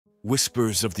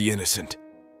Whispers of the Innocent,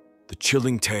 the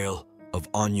chilling tale of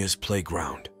Anya's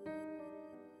playground.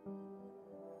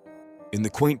 In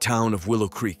the quaint town of Willow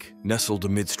Creek, nestled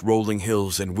amidst rolling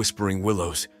hills and whispering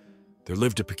willows, there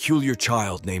lived a peculiar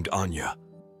child named Anya.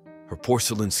 Her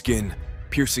porcelain skin,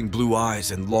 piercing blue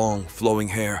eyes, and long, flowing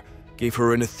hair gave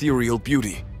her an ethereal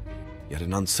beauty, yet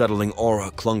an unsettling aura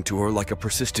clung to her like a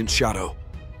persistent shadow.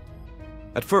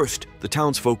 At first, the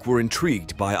townsfolk were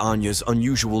intrigued by Anya's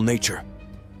unusual nature.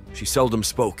 She seldom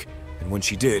spoke, and when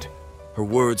she did, her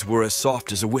words were as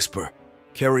soft as a whisper,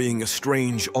 carrying a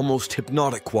strange, almost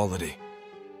hypnotic quality.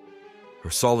 Her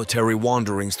solitary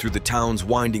wanderings through the town's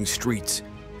winding streets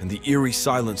and the eerie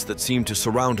silence that seemed to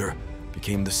surround her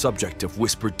became the subject of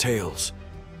whispered tales.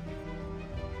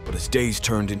 But as days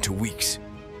turned into weeks,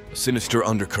 a sinister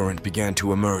undercurrent began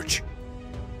to emerge.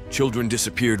 Children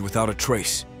disappeared without a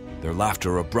trace, their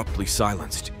laughter abruptly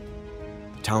silenced.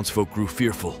 The townsfolk grew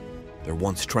fearful, their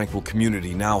once tranquil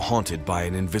community now haunted by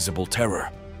an invisible terror.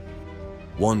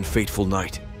 One fateful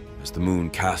night, as the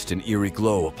moon cast an eerie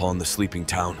glow upon the sleeping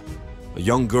town, a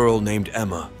young girl named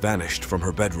Emma vanished from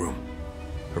her bedroom.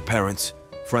 Her parents,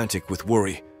 frantic with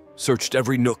worry, searched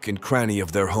every nook and cranny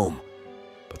of their home,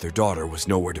 but their daughter was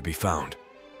nowhere to be found.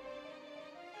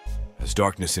 As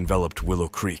darkness enveloped Willow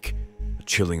Creek, a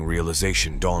chilling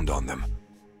realization dawned on them.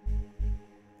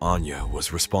 Anya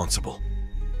was responsible.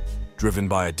 Driven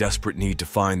by a desperate need to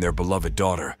find their beloved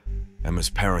daughter, Emma's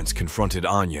parents confronted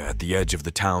Anya at the edge of the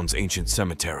town's ancient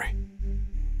cemetery.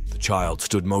 The child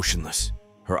stood motionless,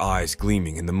 her eyes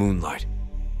gleaming in the moonlight.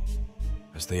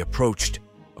 As they approached,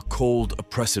 a cold,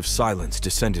 oppressive silence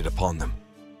descended upon them.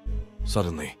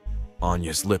 Suddenly,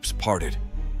 Anya's lips parted,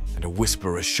 and a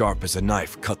whisper as sharp as a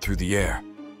knife cut through the air.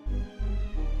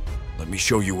 "Let me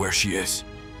show you where she is."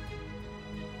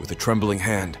 With a trembling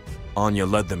hand, Anya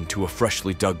led them to a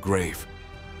freshly dug grave.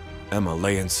 Emma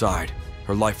lay inside,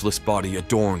 her lifeless body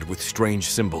adorned with strange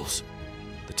symbols.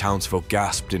 The townsfolk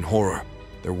gasped in horror,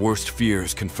 their worst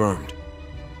fears confirmed.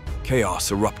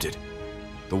 Chaos erupted.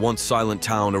 The once silent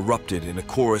town erupted in a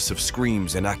chorus of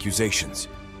screams and accusations.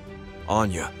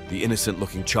 Anya, the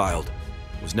innocent-looking child,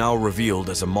 was now revealed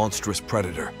as a monstrous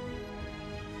predator.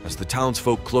 As the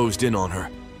townsfolk closed in on her,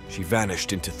 she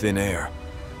vanished into thin air,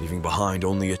 leaving behind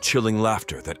only a chilling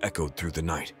laughter that echoed through the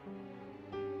night.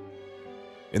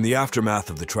 In the aftermath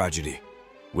of the tragedy,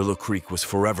 Willow Creek was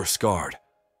forever scarred.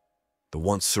 The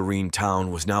once serene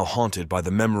town was now haunted by the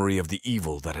memory of the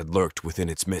evil that had lurked within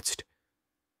its midst.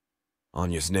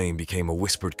 Anya's name became a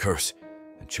whispered curse,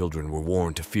 and children were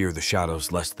warned to fear the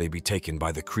shadows lest they be taken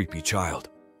by the creepy child.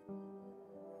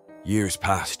 Years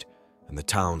passed, and the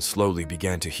town slowly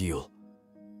began to heal.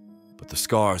 But the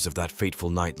scars of that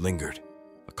fateful night lingered,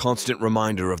 a constant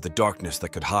reminder of the darkness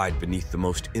that could hide beneath the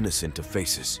most innocent of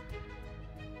faces.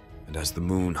 And as the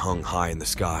moon hung high in the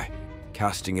sky,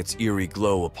 casting its eerie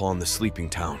glow upon the sleeping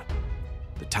town,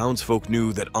 the townsfolk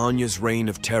knew that Anya's reign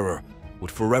of terror would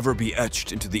forever be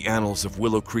etched into the annals of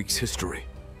Willow Creek's history.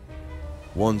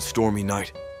 One stormy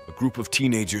night, a group of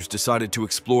teenagers decided to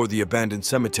explore the abandoned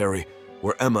cemetery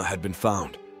where Emma had been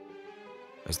found.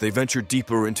 As they ventured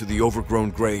deeper into the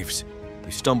overgrown graves,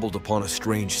 they stumbled upon a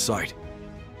strange sight.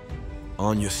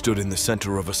 Anya stood in the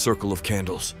center of a circle of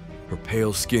candles, her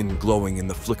pale skin glowing in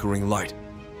the flickering light.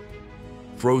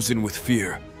 Frozen with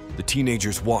fear, the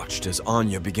teenagers watched as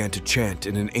Anya began to chant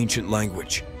in an ancient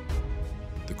language.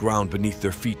 The ground beneath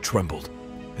their feet trembled,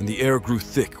 and the air grew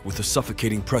thick with a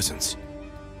suffocating presence.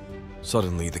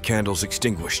 Suddenly, the candles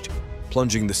extinguished,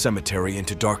 plunging the cemetery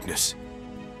into darkness.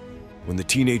 When the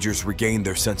teenagers regained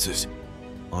their senses,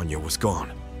 Anya was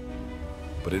gone.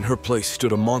 But in her place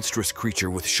stood a monstrous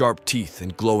creature with sharp teeth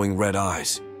and glowing red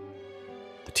eyes.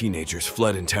 The teenagers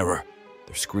fled in terror,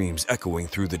 their screams echoing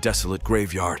through the desolate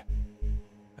graveyard.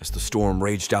 As the storm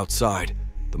raged outside,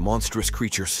 the monstrous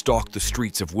creature stalked the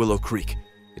streets of Willow Creek,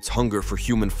 its hunger for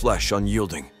human flesh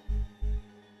unyielding.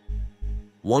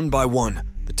 One by one,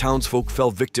 the townsfolk fell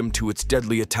victim to its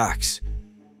deadly attacks.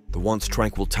 The once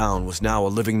tranquil town was now a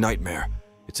living nightmare,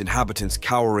 its inhabitants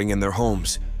cowering in their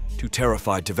homes, too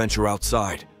terrified to venture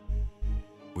outside.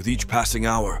 With each passing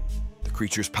hour, the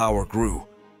creature's power grew.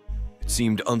 It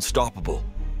seemed unstoppable,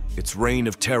 its reign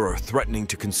of terror threatening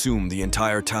to consume the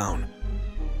entire town.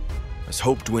 As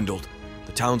hope dwindled,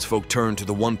 the townsfolk turned to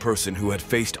the one person who had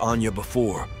faced Anya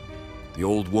before, the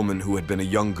old woman who had been a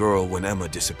young girl when Emma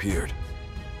disappeared.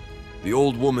 The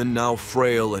old woman, now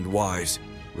frail and wise,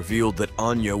 revealed that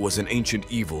Anya was an ancient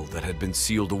evil that had been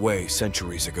sealed away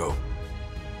centuries ago.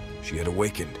 She had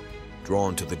awakened,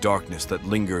 drawn to the darkness that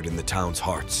lingered in the town's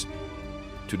hearts.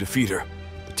 To defeat her,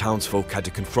 the townsfolk had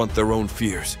to confront their own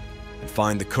fears and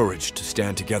find the courage to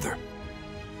stand together.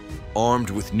 Armed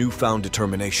with newfound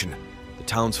determination, the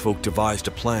townsfolk devised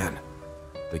a plan.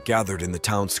 They gathered in the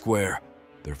town square,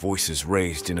 their voices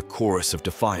raised in a chorus of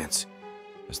defiance.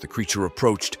 As the creature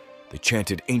approached, they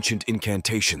chanted ancient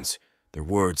incantations, their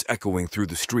words echoing through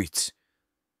the streets.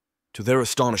 To their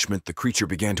astonishment, the creature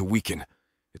began to weaken.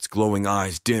 Its glowing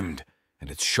eyes dimmed,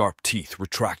 and its sharp teeth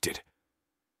retracted.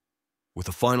 With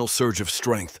a final surge of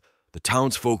strength, the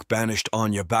townsfolk banished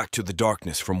Anya back to the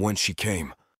darkness from whence she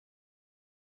came.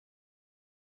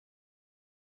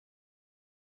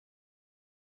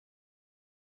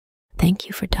 Thank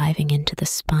you for diving into the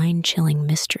spine-chilling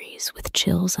mysteries with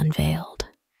Chills Unveiled.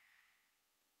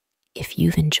 If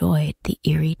you've enjoyed the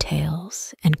eerie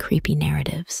tales and creepy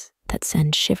narratives that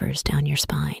send shivers down your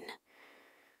spine,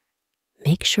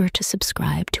 make sure to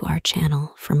subscribe to our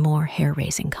channel for more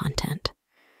hair-raising content.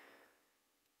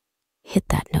 Hit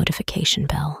that notification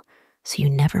bell so you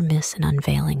never miss an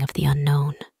unveiling of the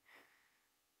unknown.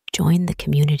 Join the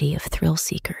community of thrill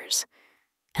seekers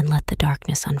and let the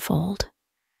darkness unfold.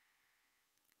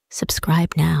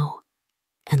 Subscribe now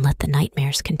and let the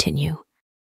nightmares continue.